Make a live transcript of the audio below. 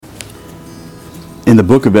In the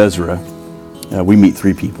book of Ezra, we meet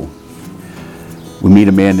three people. We meet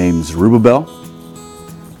a man named Zerubbabel,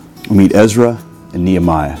 we meet Ezra and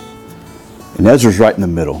Nehemiah. And Ezra's right in the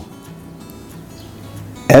middle.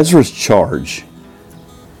 Ezra's charge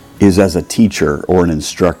is as a teacher or an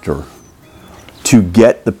instructor to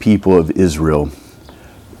get the people of Israel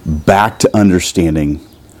back to understanding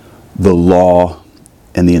the law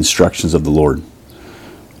and the instructions of the Lord.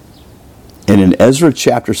 And in Ezra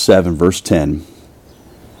chapter 7, verse 10,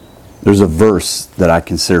 there's a verse that I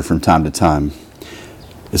consider from time to time.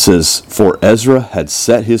 It says, "For Ezra had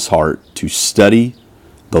set his heart to study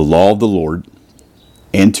the law of the Lord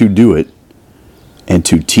and to do it, and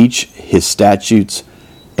to teach his statutes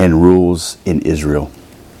and rules in Israel."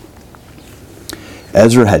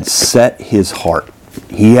 Ezra had set his heart.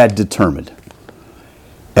 He had determined.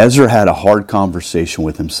 Ezra had a hard conversation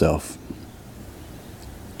with himself.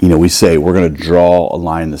 You know, we say we're going to draw a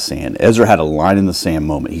line in the sand. Ezra had a line in the sand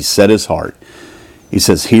moment. He set his heart. He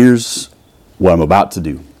says, here's what I'm about to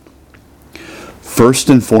do. First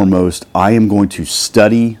and foremost, I am going to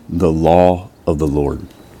study the law of the Lord.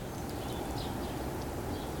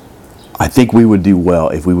 I think we would do well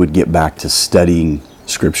if we would get back to studying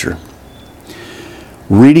Scripture.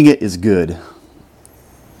 Reading it is good.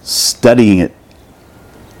 Studying it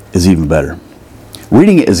is even better.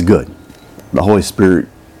 Reading it is good. The Holy Spirit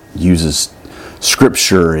uses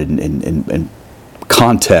Scripture and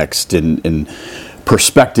context and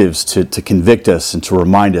perspectives to convict us and to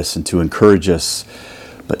remind us and to encourage us.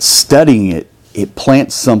 But studying it, it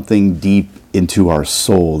plants something deep into our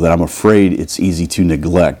soul that I'm afraid it's easy to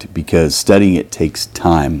neglect because studying it takes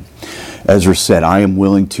time. Ezra said, I am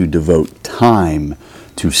willing to devote time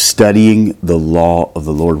to studying the law of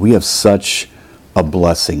the Lord. We have such a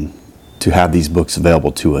blessing to have these books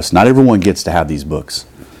available to us. Not everyone gets to have these books.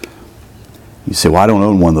 You say, well, I don't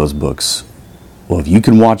own one of those books. Well, if you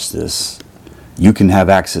can watch this, you can have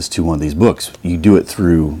access to one of these books. You do it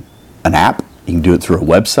through an app. You can do it through a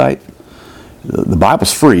website. The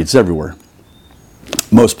Bible's free. It's everywhere.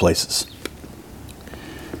 Most places.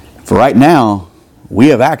 For right now, we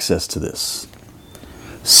have access to this.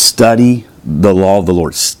 Study the law of the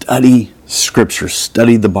Lord. Study Scripture.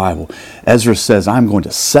 Study the Bible. Ezra says, I'm going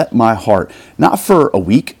to set my heart, not for a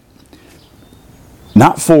week,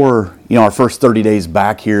 not for, our first 30 days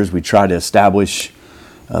back here as we try to establish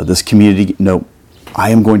this community. No, I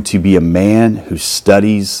am going to be a man who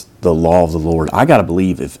studies the law of the Lord. I got to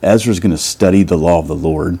believe if Ezra's going to study the law of the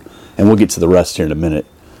Lord, and we'll get to the rest here in a minute,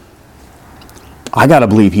 I got to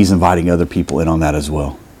believe he's inviting other people in on that as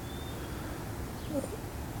well.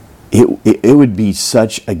 It would be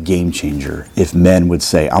such a game changer if men would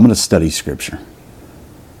say, I'm going to study Scripture.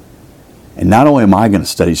 And not only am I going to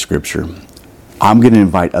study Scripture, I'm going to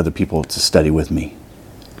invite other people to study with me.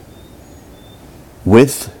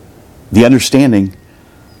 With the understanding,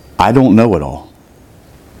 I don't know it all.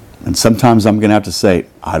 And sometimes I'm going to have to say,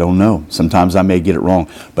 I don't know. Sometimes I may get it wrong,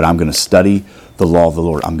 but I'm going to study the law of the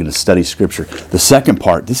Lord. I'm going to study Scripture. The second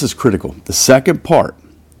part, this is critical. The second part,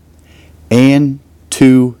 and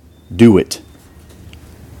to do it.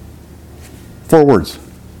 4 words.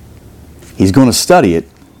 He's going to study it,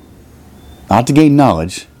 not to gain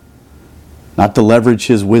knowledge, not to leverage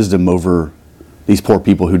his wisdom over these poor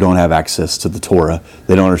people who don't have access to the Torah.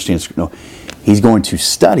 They don't understand Scripture. No, he's going to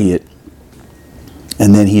study it,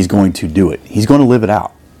 and then he's going to do it. He's going to live it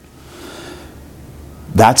out.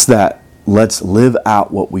 That's that. Let's live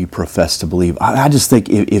out what we profess to believe. I just think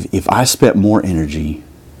if I spent more energy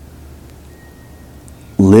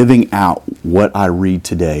living out what I read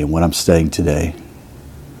today and what I'm studying today,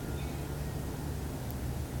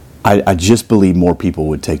 I just believe more people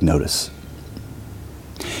would take notice.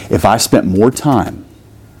 If I spent more time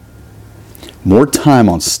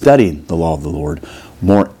on studying the law of the Lord,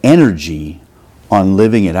 more energy on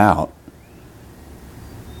living it out,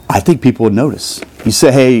 I think people would notice. You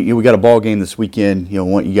say, hey, we got a ball game this weekend. You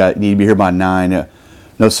need to be here by 9.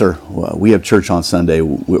 No, sir. We have church on Sunday.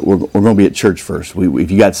 We're going to be at church first.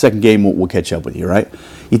 If you got second game, we'll catch up with you, right?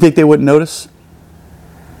 You think they wouldn't notice?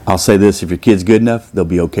 I'll say this, if your kid's good enough, they'll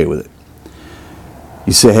be okay with it.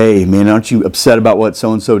 You say, hey, man, aren't you upset about what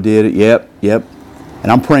so-and-so did? Yep.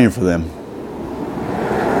 And I'm praying for them.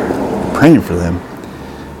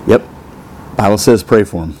 Yep. Bible says pray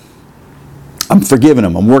for them. I'm forgiving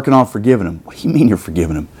them. I'm working on forgiving them. What do you mean you're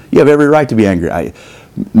forgiving them? You have every right to be angry.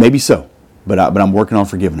 Maybe so, but I'm working on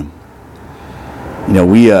forgiving them.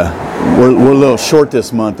 We're a little short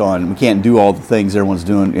this month on. We can't do all the things everyone's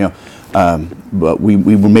doing. But we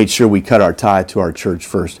made sure we cut our tie to our church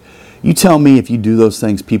first. You tell me if you do those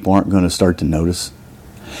things, people aren't going to start to notice.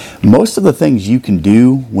 Most of the things you can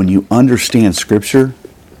do when you understand Scripture,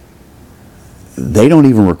 they don't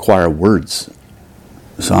even require words.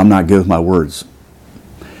 So I'm not good with my words.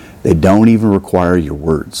 They don't even require your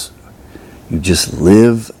words. You just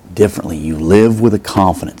live differently. You live with a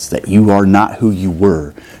confidence that you are not who you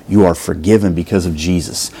were. You are forgiven because of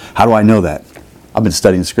Jesus. How do I know that? I've been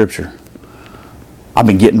studying Scripture. I've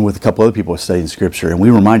been getting with a couple other people studying Scripture, and we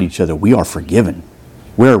remind each other we are forgiven.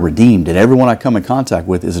 We are redeemed, and everyone I come in contact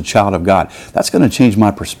with is a child of God. That's going to change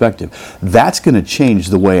my perspective. That's going to change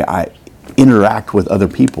the way I interact with other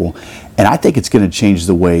people, and I think it's going to change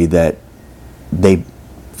the way that they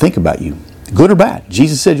think about you, good or bad.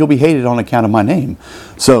 Jesus said you'll be hated on account of my name.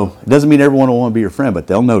 So it doesn't mean everyone will want to be your friend, but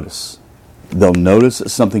they'll notice. They'll notice that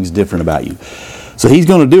something's different about you. So he's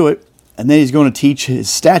going to do it, and then he's going to teach his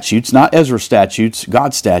statutes, not Ezra's statutes,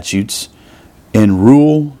 God's statutes, and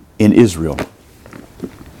rule in Israel.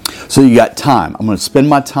 So you got time. I'm going to spend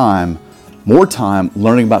my time, more time,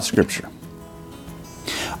 learning about Scripture.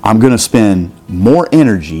 I'm going to spend more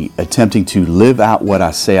energy attempting to live out what I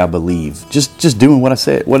say I believe. Just doing what I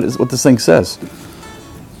say, what this thing says.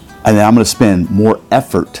 And then I'm going to spend more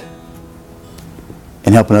effort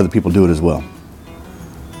in helping other people do it as well.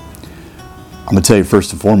 I'm going to tell you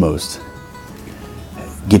first and foremost,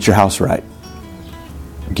 get your house right.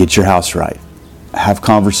 Get your house right. Have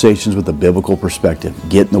conversations with a biblical perspective.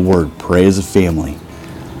 Get in the Word. Pray as a family.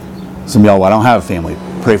 Some of y'all, well, I don't have a family.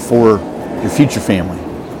 Pray for your future family.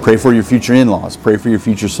 Pray for your future in-laws. Pray for your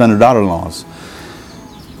future son or daughter-in-laws.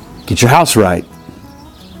 Get your house right.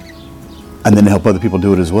 And then help other people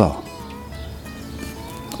do it as well.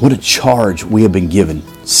 What a charge we have been given.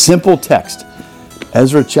 Simple text.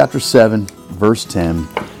 Ezra chapter 7, verse 10.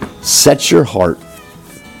 Set your heart,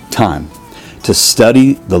 time, to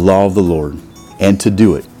study the law of the Lord and to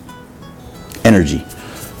do it. Energy.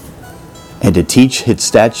 And to teach his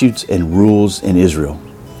statutes and rules in Israel,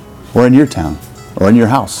 or in your town, or in your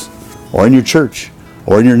house, or in your church,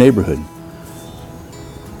 or in your neighborhood.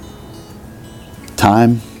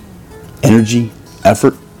 Time, energy,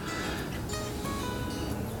 effort.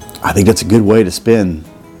 I think that's a good way to spend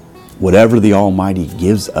whatever the Almighty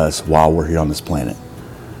gives us while we're here on this planet.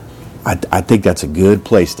 I think that's a good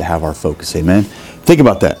place to have our focus. Amen? Think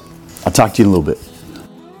about that. I'll talk to you in a little bit.